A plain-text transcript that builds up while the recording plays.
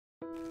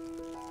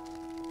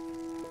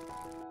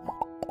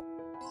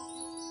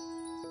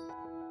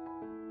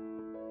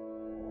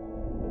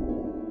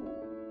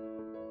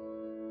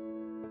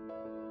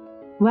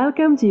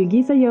Welcome to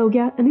Yogisa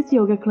Yoga and its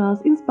yoga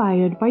class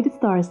inspired by the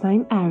star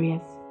sign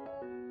Aries.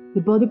 The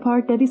body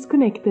part that is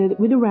connected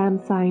with the ram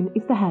sign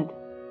is the head.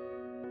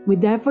 We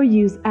therefore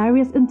use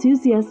Aries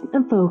enthusiasm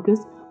and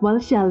focus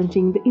while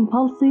challenging the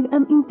impulsive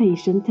and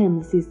impatient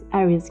tendencies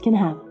Aries can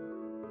have.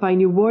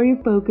 Find your warrior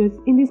focus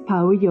in this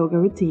power yoga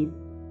routine.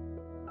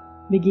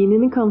 Begin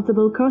in a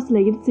comfortable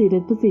cross-legged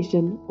seated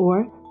position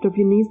or drop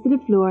your knees to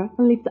the floor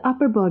and lift the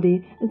upper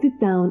body and sit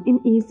down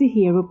in easy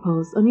hero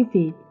pose on your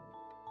feet.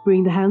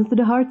 Bring the hands to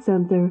the heart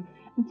center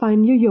and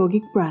find your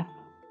yogic breath.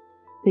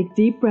 Take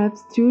deep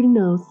breaths through the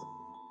nose.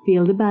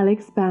 Feel the belly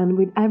expand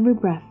with every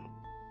breath.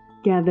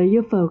 Gather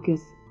your focus.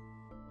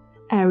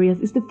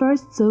 Aries is the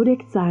first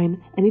zodiac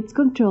sign and it's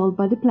controlled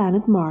by the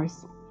planet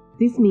Mars.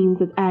 This means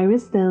that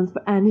Aries stands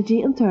for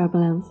energy and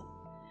turbulence,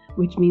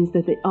 which means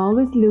that they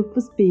always look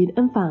for speed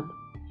and fun.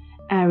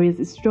 Aries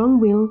is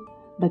strong-willed,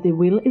 but the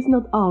will is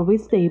not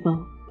always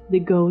stable. The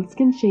goals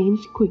can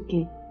change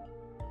quickly.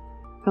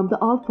 Come to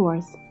all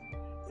fours.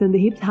 Send the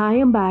hips high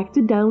and back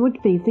to downward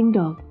facing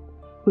dog.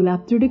 Pull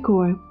up through the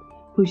core.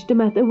 Push the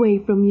mat away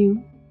from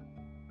you.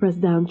 Press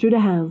down through the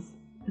hands,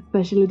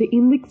 especially the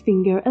index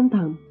finger and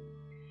thumb.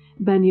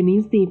 Bend your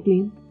knees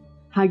deeply.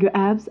 Hug your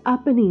abs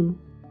up and in.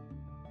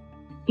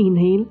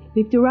 Inhale,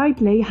 lift your right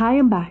leg high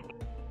and back.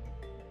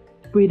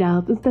 Breathe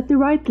out and step the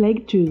right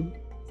leg through.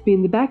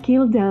 Spin the back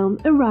heel down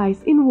and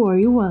rise in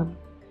Warrior 1.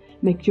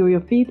 Make sure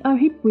your feet are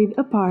hip-width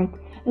apart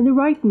and the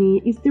right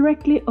knee is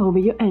directly over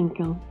your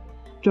ankle.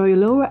 Draw your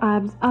lower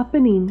abs up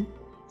and in.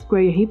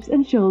 Square your hips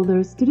and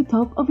shoulders to the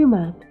top of your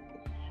mat.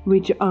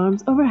 Reach your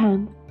arms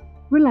overhand.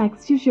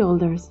 Relax your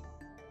shoulders.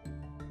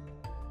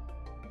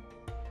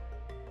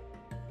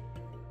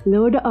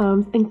 Lower the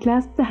arms and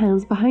clasp the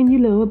hands behind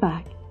your lower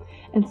back.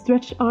 And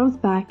stretch arms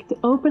back to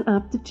open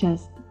up the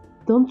chest.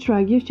 Don't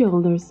shrug your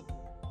shoulders.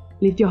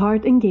 Lift your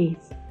heart and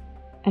gaze.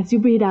 As you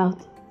breathe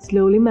out,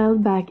 slowly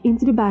melt back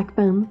into the back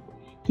bend.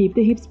 Keep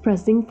the hips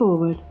pressing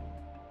forward.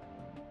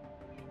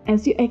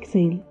 As you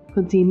exhale,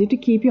 continue to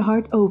keep your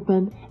heart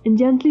open and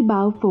gently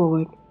bow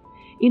forward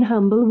in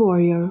humble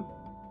warrior.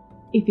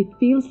 If it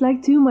feels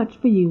like too much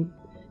for you,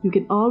 you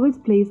can always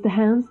place the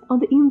hands on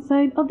the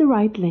inside of the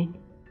right leg.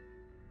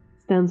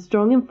 Stand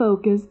strong and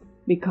focused,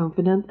 be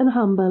confident and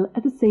humble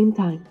at the same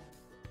time.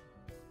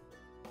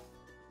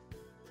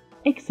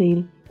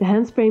 Exhale, the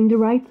hands frame the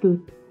right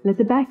foot, let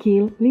the back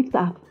heel lift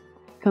up.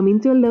 Come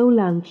into a low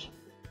lunge.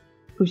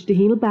 Push the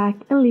heel back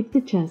and lift the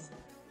chest.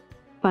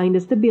 Find the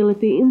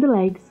stability in the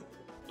legs.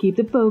 Keep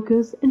the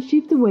focus and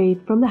shift the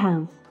weight from the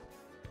hands.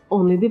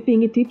 Only the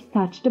fingertips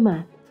touch the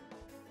mat.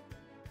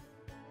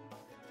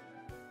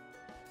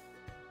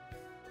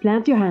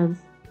 Plant your hands.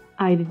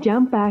 Either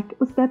jump back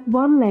or step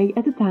one leg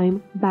at a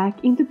time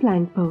back into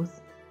plank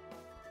pose.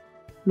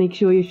 Make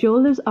sure your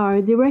shoulders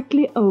are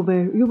directly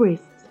over your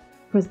wrists.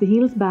 Press the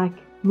heels back.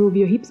 Move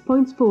your hips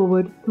points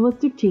forward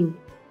towards your chin.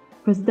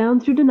 Press down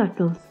through the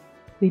knuckles.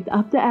 Lift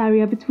up the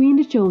area between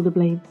the shoulder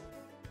blades.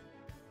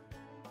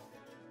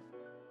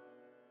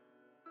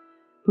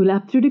 Pull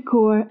up through the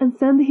core and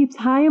send the hips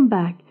high and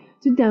back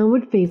to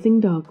downward facing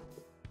dog.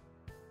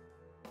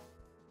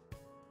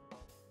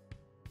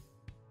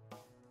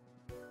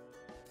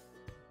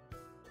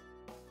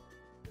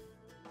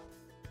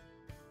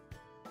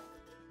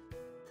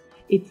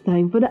 It's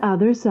time for the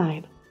other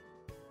side.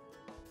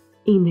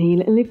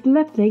 Inhale and lift the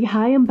left leg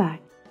high and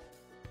back.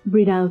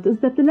 Breathe out and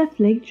step the left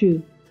leg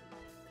through.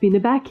 Spin the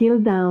back heel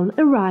down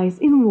and rise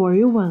in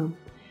Warrior 1.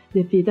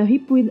 The feet are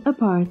hip-width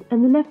apart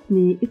and the left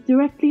knee is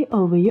directly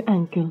over your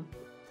ankle.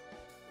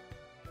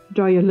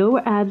 Draw your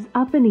lower abs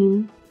up and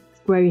in.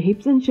 Square your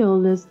hips and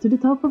shoulders to the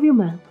top of your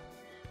mat.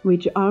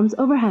 Reach your arms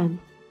overhand.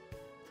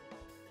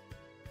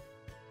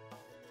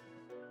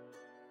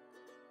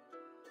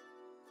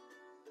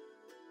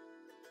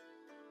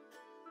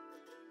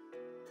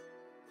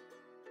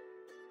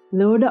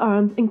 Lower the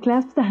arms and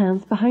clasp the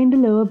hands behind the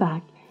lower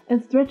back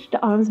and stretch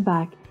the arms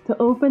back to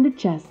open the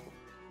chest.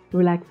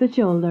 Relax the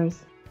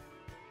shoulders.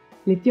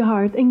 Lift your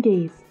heart and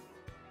gaze.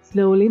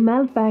 Slowly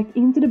melt back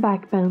into the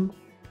back bend.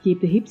 Keep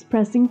the hips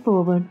pressing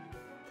forward.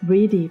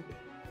 Breathe deep.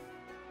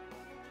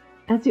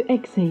 As you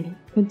exhale,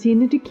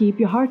 continue to keep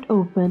your heart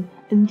open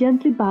and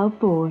gently bow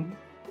forward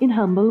in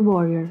humble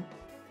warrior.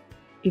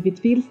 If it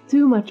feels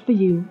too much for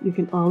you, you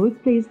can always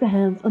place the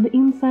hands on the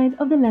inside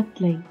of the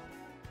left leg.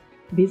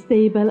 Be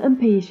stable and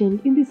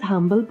patient in this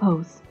humble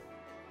pose.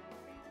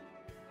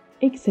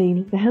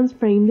 Exhale, the hands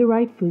frame the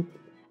right foot.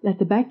 Let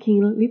the back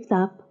heel lift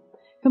up.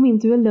 Come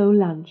into a low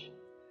lunge.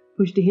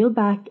 Push the heel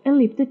back and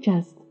lift the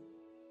chest.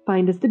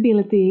 Find the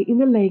stability in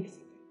the legs.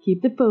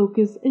 Keep the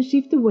focus and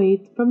shift the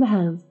weight from the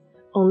hands.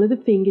 Only the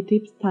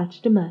fingertips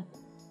touch the mat.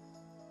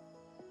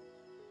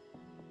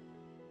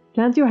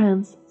 Plant your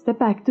hands. Step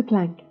back to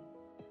plank.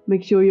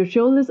 Make sure your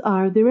shoulders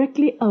are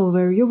directly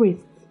over your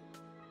wrists.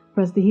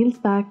 Press the heels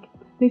back.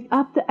 Lift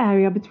up the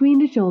area between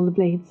the shoulder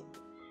blades.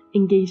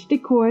 Engage the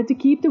core to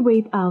keep the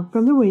weight out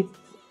from the wrists.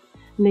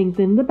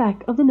 Lengthen the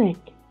back of the neck.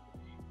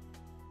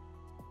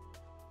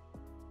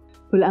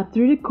 Pull up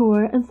through the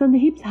core and send the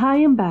hips high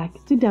and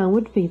back to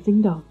downward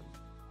facing dog.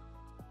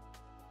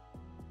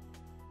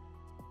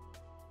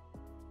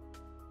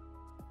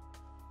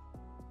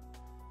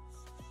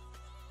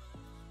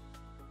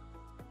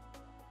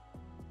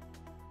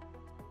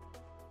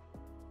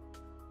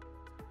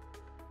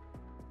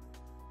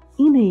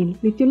 inhale,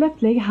 lift your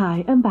left leg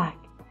high and back.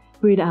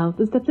 Breathe out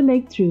and step the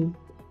leg through.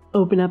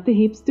 Open up the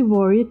hips to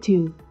warrior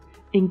two.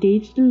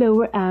 Engage the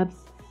lower abs,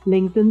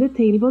 lengthen the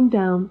tailbone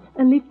down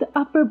and lift the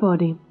upper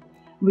body.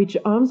 Reach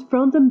your arms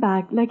front and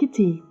back like a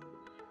T.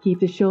 Keep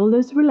the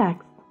shoulders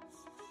relaxed.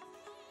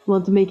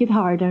 Want to make it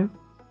harder?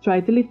 Try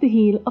to lift the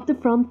heel of the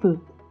front foot.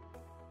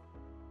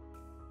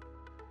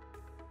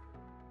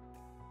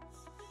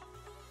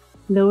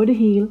 Lower the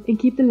heel and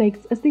keep the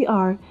legs as they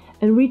are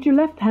and reach your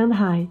left hand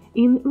high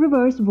in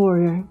reverse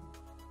warrior.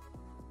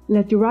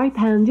 Let your right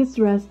hand just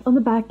rest on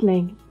the back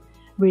leg.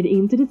 Breathe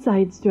into the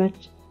side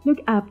stretch, look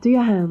up to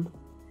your hand.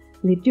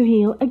 Lift your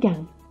heel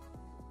again.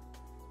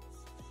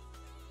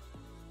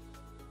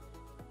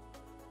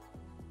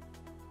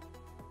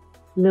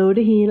 Lower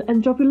the heel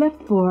and drop your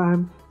left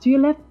forearm to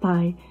your left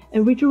thigh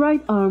and reach your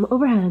right arm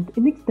overhead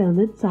in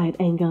extended side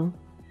angle.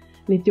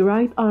 Lift your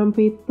right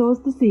armpit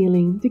towards the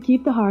ceiling to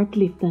keep the heart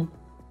lifted.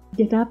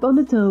 Get up on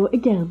the toe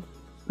again.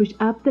 Push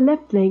up the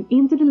left leg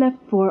into the left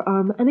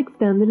forearm and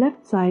extend the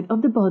left side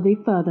of the body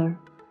further.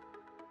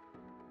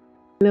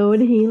 Lower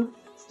the heel,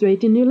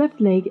 straighten your left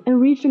leg and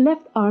reach your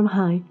left arm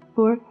high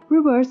for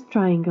reverse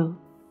triangle.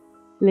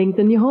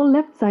 Lengthen your whole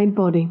left side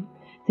body.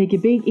 Take a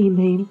big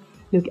inhale.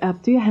 Look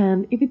up to your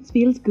hand if it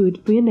feels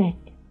good for your neck.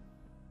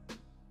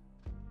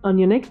 On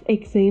your next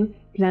exhale,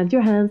 plant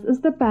your hands and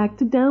step back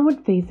to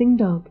downward facing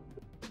dog.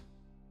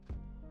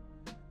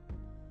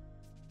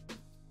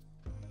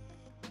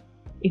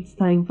 It's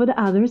time for the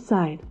other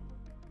side.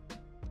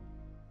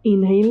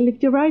 Inhale,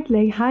 lift your right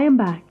leg high and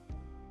back.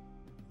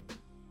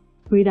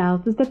 Breathe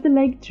out and step the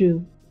leg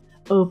through.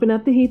 Open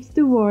up the hips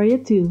to warrior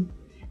two.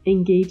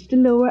 Engage the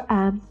lower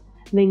abs,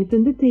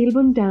 lengthen the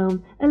tailbone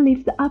down and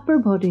lift the upper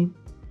body.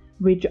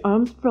 Reach your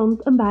arms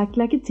front and back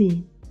like a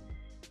T.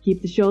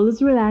 Keep the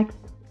shoulders relaxed.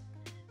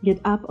 Get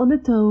up on the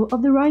toe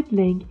of the right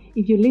leg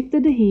if you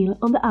lifted the heel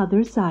on the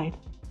other side.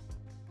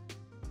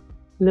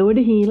 Lower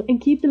the heel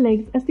and keep the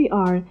legs as they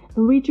are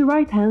and reach your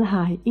right hand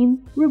high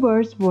in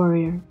reverse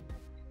warrior.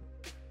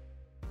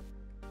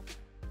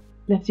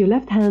 Let your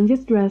left hand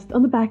just rest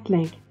on the back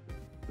leg.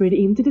 Breathe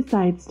into the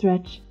side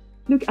stretch.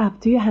 Look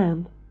up to your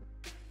hand.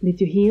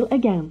 Lift your heel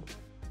again.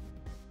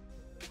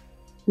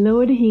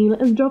 Lower the heel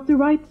and drop the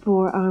right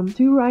forearm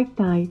to your right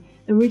thigh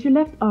and reach your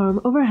left arm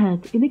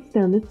overhead in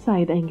extended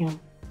side angle.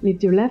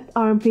 Lift your left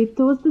armpit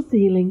towards the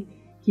ceiling.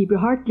 Keep your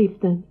heart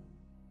lifted.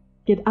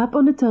 Get up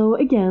on the toe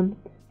again.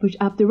 Push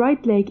up the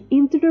right leg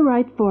into the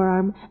right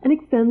forearm and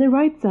extend the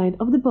right side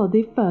of the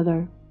body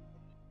further.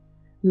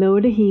 Lower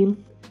the heel,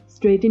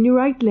 straighten your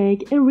right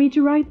leg and reach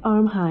your right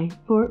arm high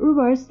for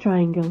reverse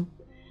triangle.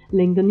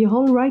 Lengthen your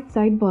whole right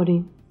side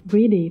body.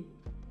 Breathe deep.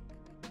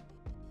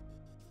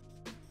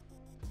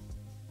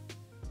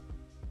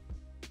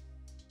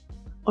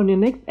 On your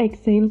next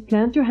exhale,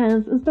 plant your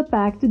hands and step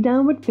back to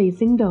downward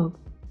facing dog.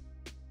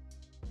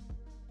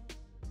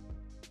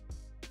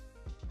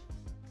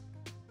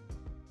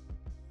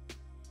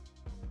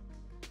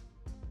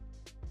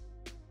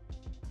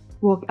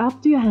 Walk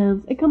up to your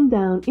hands and come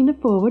down in a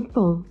forward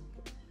fold.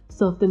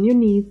 Soften your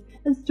knees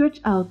and stretch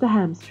out the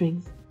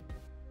hamstrings.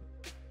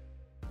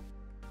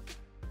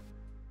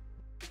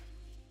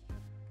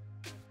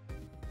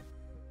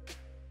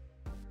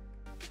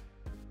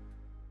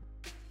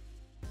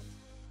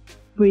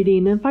 Breathe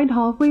in and find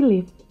halfway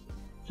lift.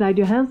 Slide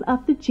your hands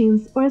up the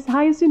chins or as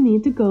high as you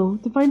need to go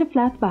to find a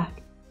flat back.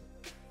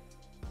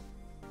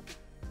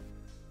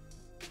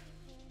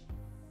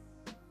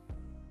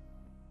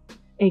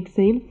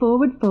 Exhale,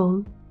 forward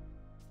fold.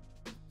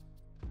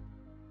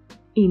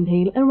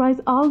 Inhale and rise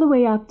all the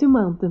way up to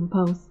mountain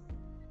pose.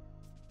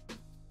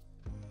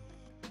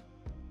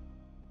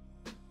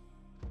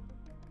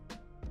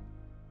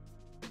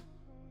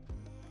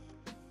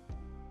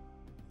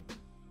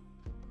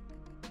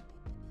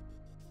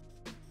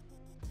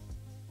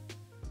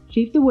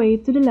 Shift the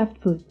weight to the left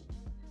foot.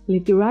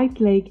 Lift your right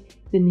leg,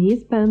 the knee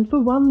is bent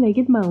for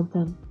one-legged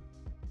mountain.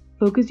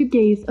 Focus your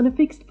gaze on a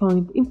fixed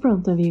point in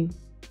front of you.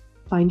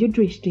 Find your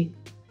drishti.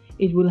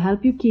 It will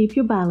help you keep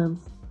your balance.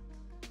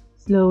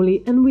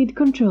 Slowly and with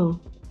control,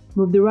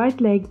 move the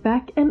right leg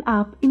back and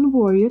up in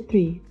warrior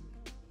 3.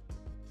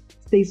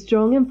 Stay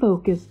strong and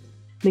focused.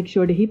 Make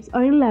sure the hips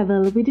are in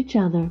level with each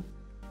other.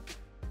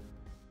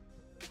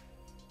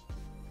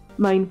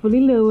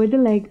 Mindfully lower the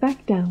leg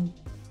back down.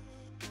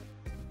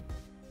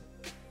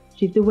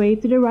 Shift the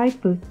weight to the right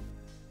foot.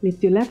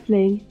 Lift your left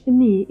leg, the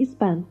knee is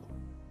bent.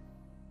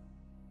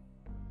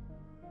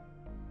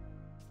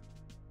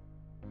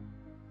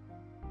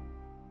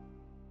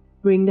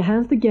 Bring the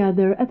hands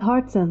together at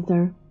heart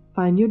center.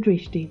 Find your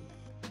drishti.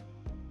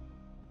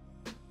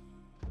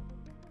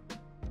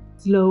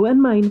 Slow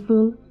and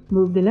mindful,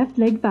 move the left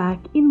leg back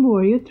in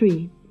warrior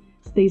 3.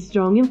 Stay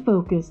strong and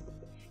focused.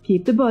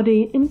 Keep the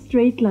body in a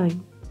straight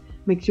line.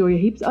 Make sure your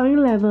hips are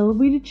in level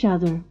with each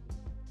other.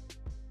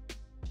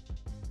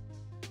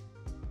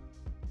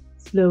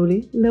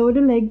 Slowly lower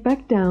the leg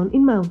back down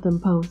in mountain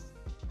pose.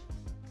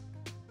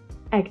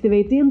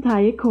 Activate the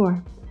entire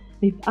core.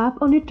 Lift up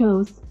on your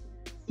toes.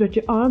 Stretch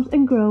your arms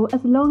and grow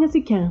as long as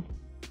you can.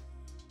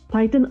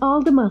 Tighten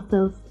all the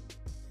muscles.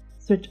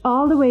 Stretch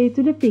all the way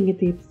to the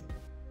fingertips.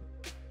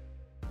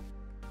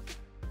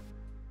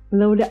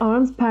 Lower the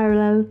arms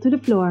parallel to the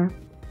floor.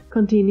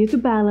 Continue to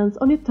balance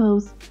on your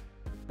toes.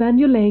 Bend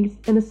your legs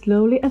and as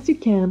slowly as you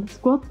can,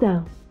 squat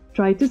down.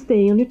 Try to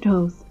stay on your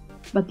toes,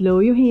 but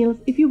lower your heels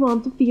if you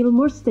want to feel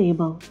more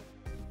stable.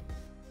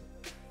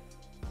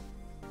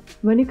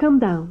 When you come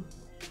down,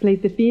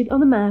 place the feet on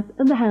the mat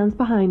and the hands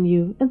behind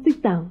you and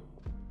sit down.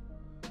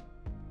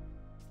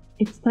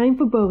 It's time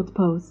for boat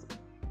pose.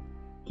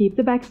 Keep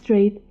the back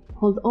straight,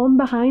 hold on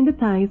behind the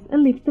thighs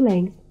and lift the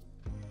legs.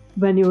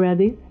 When you're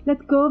ready,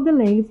 let go of the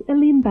legs and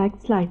lean back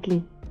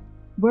slightly.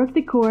 Work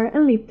the core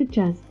and lift the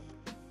chest.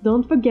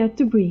 Don't forget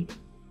to breathe.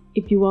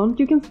 If you want,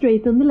 you can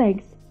straighten the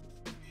legs.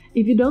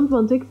 If you don't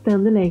want to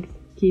extend the legs,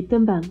 keep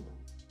them bent.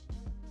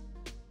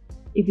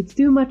 If it's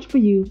too much for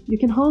you, you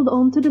can hold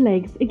on to the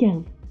legs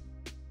again.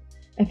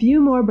 A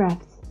few more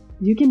breaths.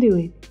 You can do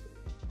it.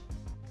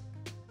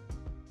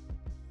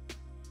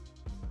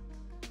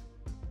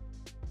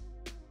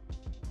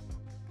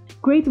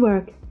 Great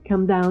work.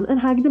 Come down and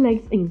hug the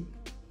legs in.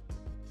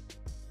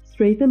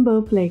 Straighten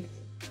both legs.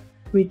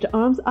 Reach the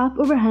arms up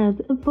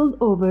overhead and fold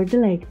over the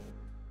legs.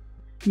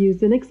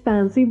 Use an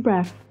expansive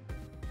breath.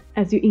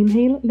 As you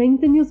inhale,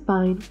 lengthen your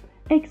spine.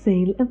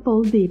 Exhale and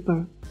fold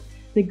deeper.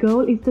 The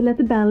goal is to let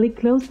the belly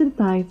close to the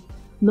thighs,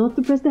 not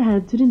to press the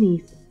head to the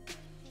knees.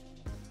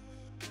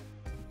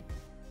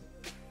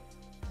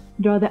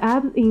 Draw the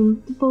abs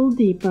in to fold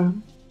deeper.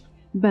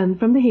 Bend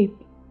from the hip.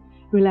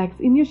 Relax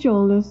in your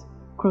shoulders.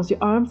 Cross your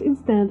arms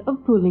instead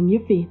of pulling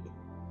your feet.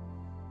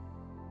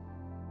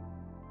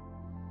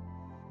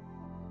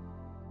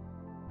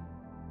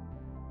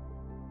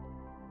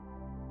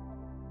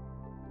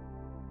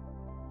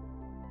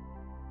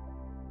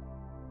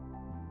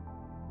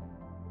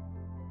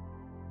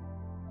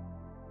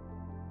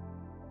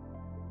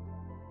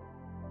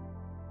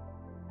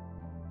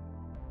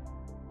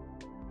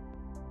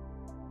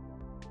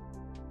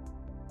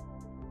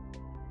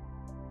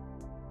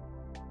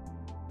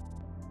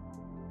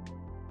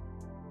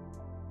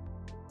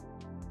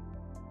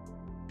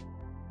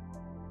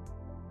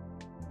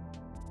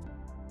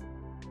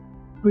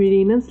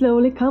 Breathe in and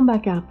slowly come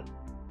back up.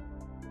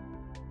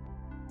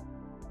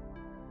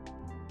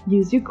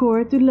 Use your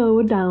core to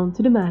lower down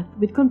to the mat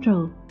with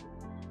control.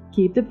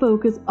 Keep the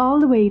focus all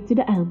the way to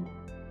the end.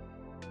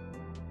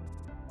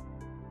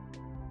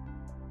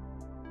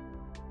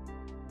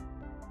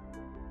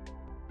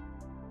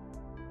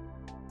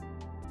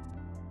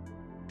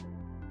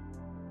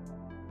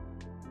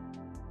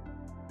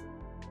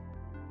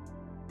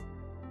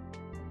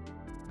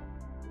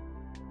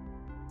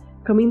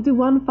 Come into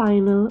one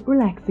final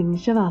relaxing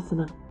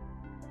Shavasana.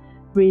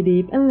 Breathe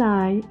deep and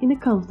lie in a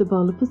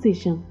comfortable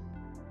position.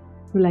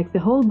 Relax the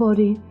whole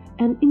body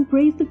and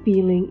embrace the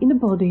feeling in the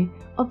body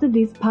after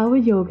this power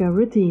yoga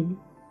routine.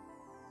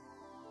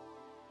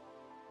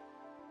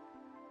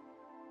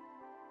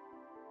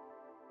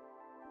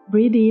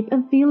 Breathe deep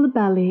and feel the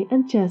belly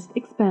and chest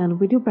expand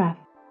with your breath.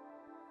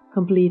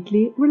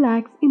 Completely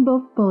relax in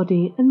both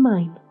body and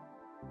mind.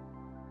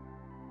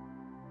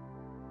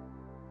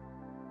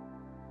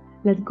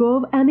 Let go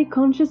of any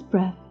conscious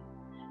breath.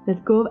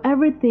 Let go of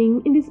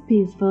everything in this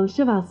peaceful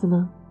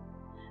Shavasana.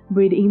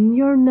 Breathe in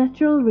your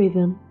natural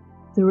rhythm.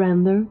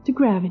 Surrender to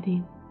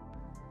gravity.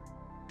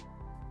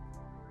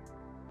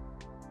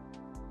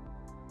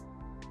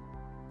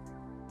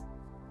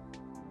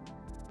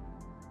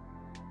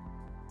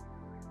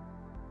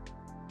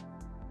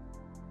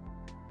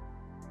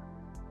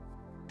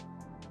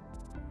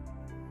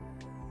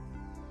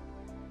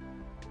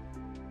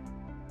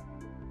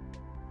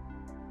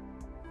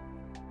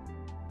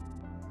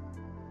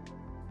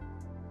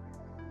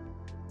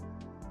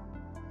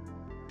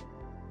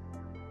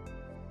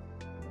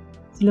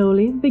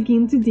 Slowly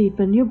begin to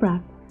deepen your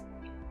breath.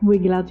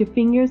 Wiggle out your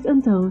fingers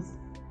and toes.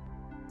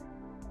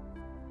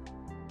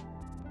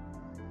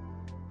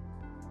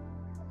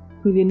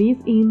 Pull your knees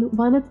in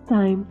one at a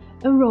time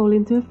and roll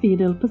into a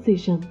fetal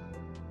position.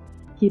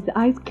 Keep the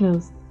eyes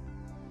closed.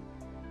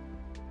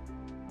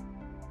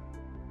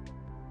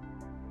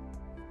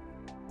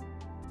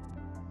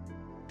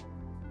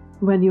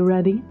 When you're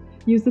ready,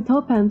 use the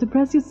top hand to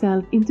press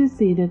yourself into a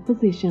seated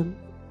position.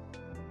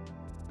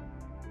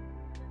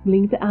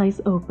 Blink the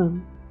eyes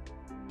open.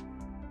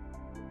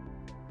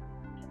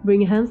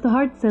 Bring your hands to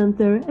heart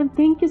center and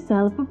thank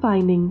yourself for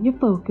finding your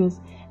focus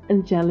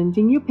and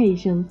challenging your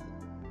patience.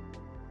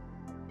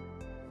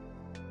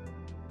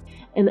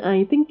 And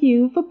I thank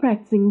you for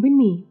practicing with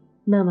me.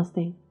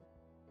 Namaste.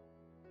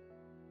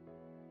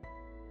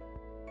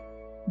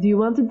 Do you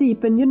want to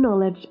deepen your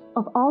knowledge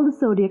of all the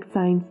zodiac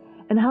signs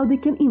and how they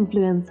can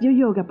influence your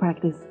yoga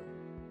practice?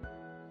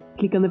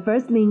 Click on the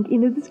first link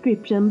in the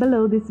description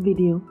below this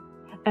video.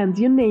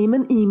 Enter your name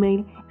and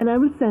email and I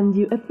will send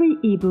you a free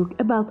ebook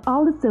about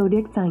all the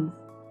zodiac signs.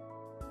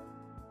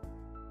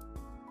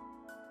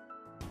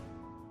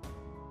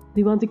 Do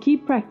you want to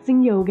keep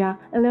practicing yoga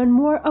and learn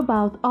more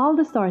about all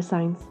the star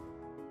signs?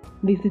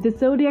 Visit the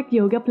Zodiac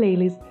Yoga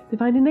playlist to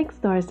find the next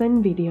star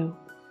sign video.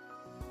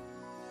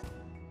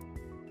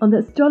 On the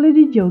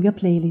Astrology Yoga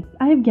playlist,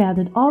 I have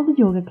gathered all the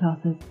yoga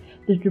classes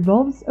that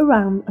revolves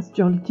around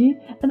astrology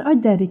and are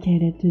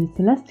dedicated to the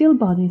celestial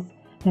bodies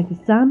like the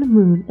sun,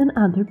 moon and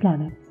other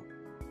planets.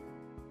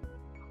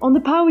 On the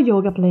Power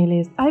Yoga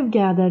playlist, I have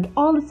gathered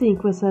all the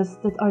sequences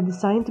that are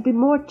designed to be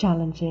more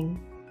challenging.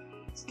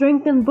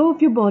 Strengthen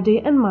both your body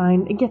and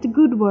mind and get a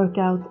good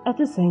workout at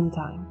the same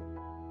time.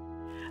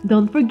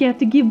 Don't forget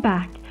to give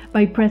back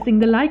by pressing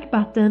the like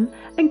button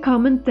and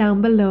comment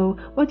down below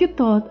what you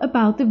thought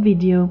about the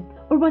video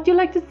or what you'd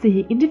like to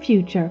see in the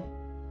future.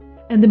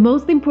 And the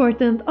most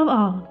important of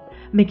all,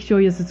 make sure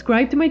you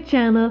subscribe to my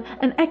channel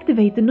and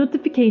activate the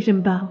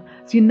notification bell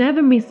so you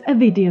never miss a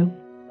video.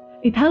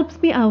 It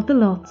helps me out a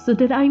lot so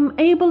that I'm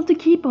able to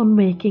keep on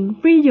making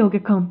free yoga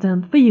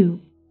content for you.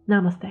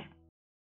 Namaste.